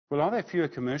Well, are there fewer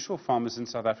commercial farmers in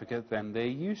South Africa than there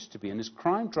used to be? And is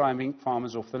crime driving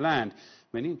farmers off the land?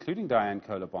 Many, including Diane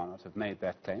Kohler-Barnard, have made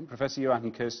that claim. Professor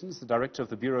Johann Kirsten is the director of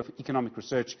the Bureau of Economic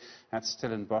Research at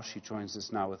Stellenbosch. He joins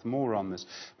us now with more on this.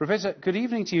 Professor, good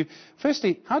evening to you.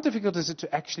 Firstly, how difficult is it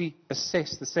to actually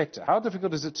assess the sector? How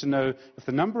difficult is it to know if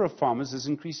the number of farmers is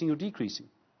increasing or decreasing?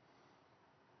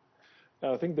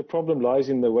 I think the problem lies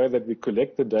in the way that we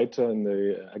collect the data in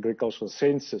the agricultural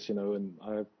census, and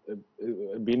I've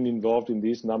been involved in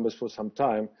these numbers for some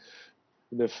time.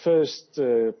 The first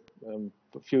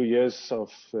few years of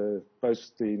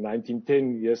post the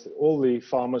 1910 years, all the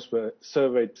farmers were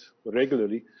surveyed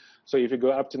regularly. So if you go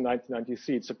up to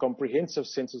 1993, it's a comprehensive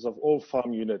census of all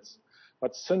farm units.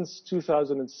 But since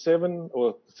 2007,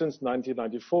 or since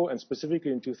 1994, and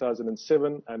specifically in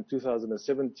 2007 and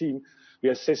 2017, we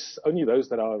assess only those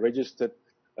that are registered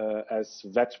as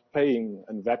VAT-paying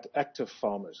and VAT-active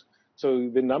farmers. So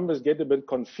the numbers get a bit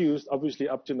confused. Obviously,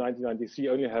 up to 1993,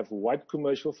 only have white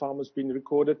commercial farmers been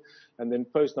recorded, and then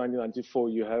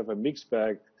post-1994, you have a mixed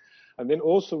bag. And then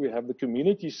also we have the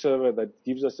community survey that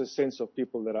gives us a sense of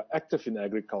people that are active in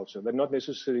agriculture. They're not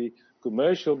necessarily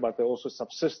commercial, but they're also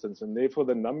subsistence, and therefore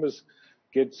the numbers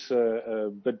get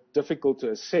a bit difficult to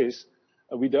assess.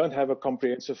 We don't have a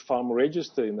comprehensive farm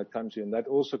register in the country, and that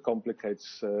also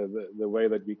complicates the way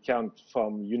that we count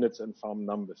farm units and farm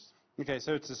numbers. Okay,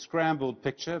 so it's a scrambled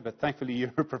picture, but thankfully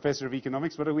you're a professor of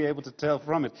economics. What are we able to tell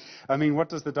from it? I mean, what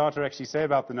does the data actually say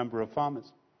about the number of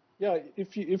farmers? Yeah,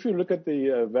 if you look at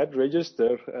the VAT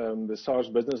register, the SARS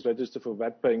business register for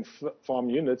VAT-paying farm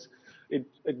units, it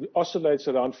oscillates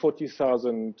around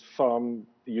 40,000 farm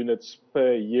units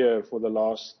per year for the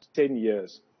last 10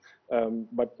 years.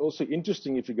 But also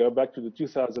interesting, if you go back to the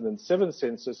 2007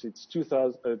 census, it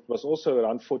was also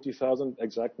around 40,000,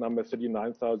 exact number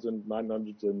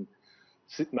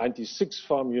 39,996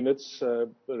 farm units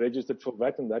registered for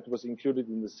VAT, and that was included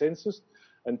in the census.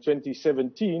 And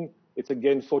 2017, it's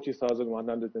again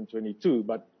 40,122.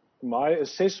 But my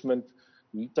assessment,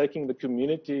 taking the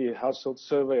community household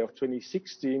survey of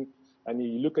 2016, and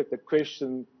you look at the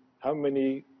question, how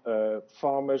many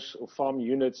farmers or farm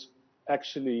units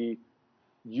actually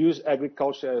use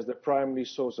agriculture as the primary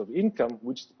source of income,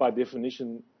 which by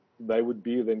definition they would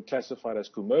be then classified as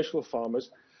commercial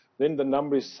farmers, then the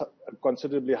number is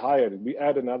considerably higher. We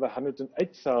add another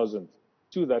 108,000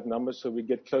 to that number, so we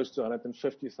get close to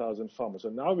 150,000 farmers. So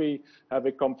now we have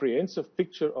a comprehensive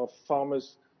picture of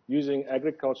farmers using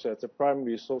agriculture as a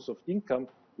primary source of income,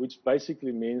 which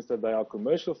basically means that they are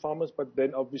commercial farmers, but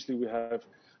then obviously we have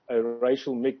a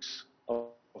racial mix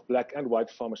of black and white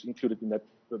farmers included in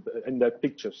that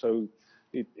picture. So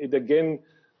it again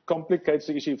complicates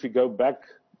the issue. If you go back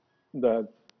the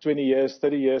 20 years,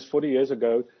 30 years, 40 years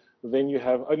ago, then you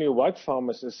have only white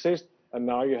farmers assessed, and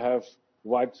now you have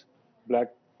white,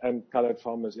 black and colored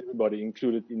farmers, everybody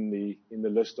included in the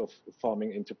list of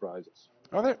farming enterprises.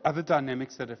 Are there other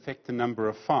dynamics that affect the number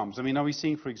of farms? I mean, are we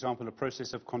seeing, for example, a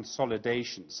process of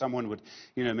consolidation? Someone would,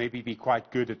 maybe be quite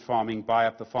good at farming, buy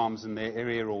up the farms in their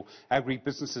area, or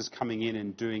agri-businesses coming in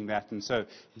and doing that, and so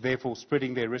therefore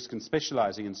spreading their risk and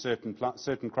specializing in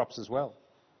certain crops as well.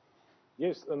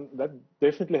 Yes, and that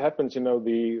definitely happens.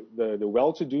 The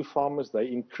well-to-do farmers, they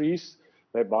increase,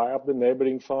 they buy up the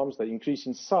neighboring farms, they increase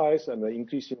in size, and they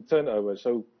increase in turnover.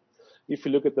 So if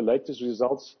you look at the latest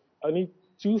results, only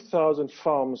 2,000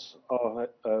 farms are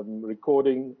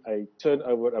recording a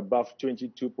turnover above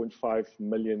 22.5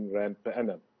 million rand per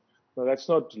annum. Now, that's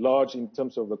not large in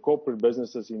terms of the corporate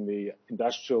businesses in the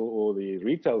industrial or the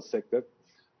retail sector,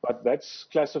 but that's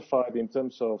classified in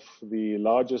terms of the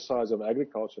larger size of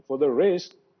agriculture. For the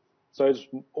rest, so it's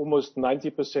almost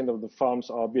 90% of the farms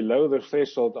are below the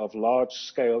threshold of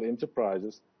large-scale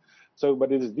enterprises. So,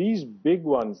 but it is these big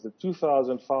ones, the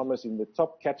 2,000 farmers in the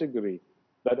top category,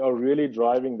 that are really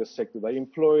driving the sector. They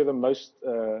employ the most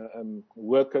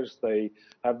workers. They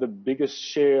have the biggest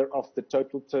share of the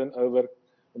total turnover.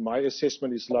 My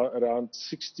assessment is around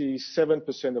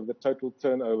 67% of the total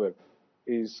turnover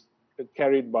is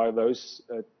carried by those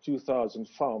 2,000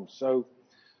 farms. So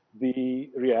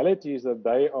the reality is that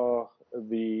they are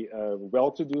the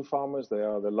well-to-do farmers. They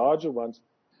are the larger ones.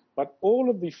 But all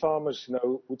of the farmers,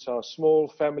 which are small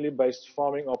family-based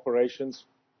farming operations,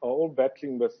 are all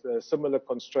battling with similar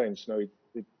constraints.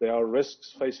 There are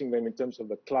risks facing them in terms of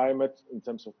the climate, in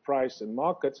terms of price and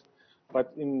markets.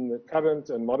 But in the current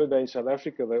and modern day in South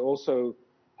Africa, they're also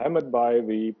hammered by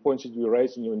the points that you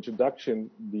raised in your introduction,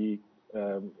 the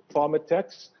farmer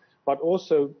tax, but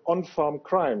also on-farm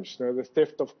crimes. The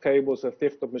theft of cables, the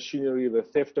theft of machinery, the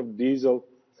theft of diesel,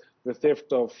 the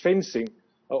theft of fencing.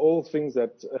 are all things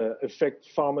that affect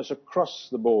farmers across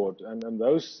the board. And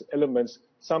those elements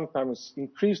sometimes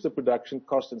increase the production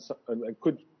cost and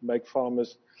could make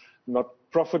farmers not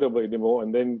profitable anymore.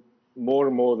 And then more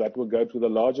and more that will go to the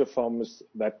larger farmers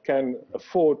that can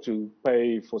afford to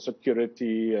pay for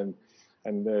security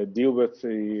and deal with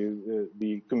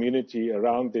the community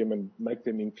around them and make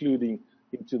them including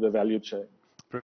into the value chain.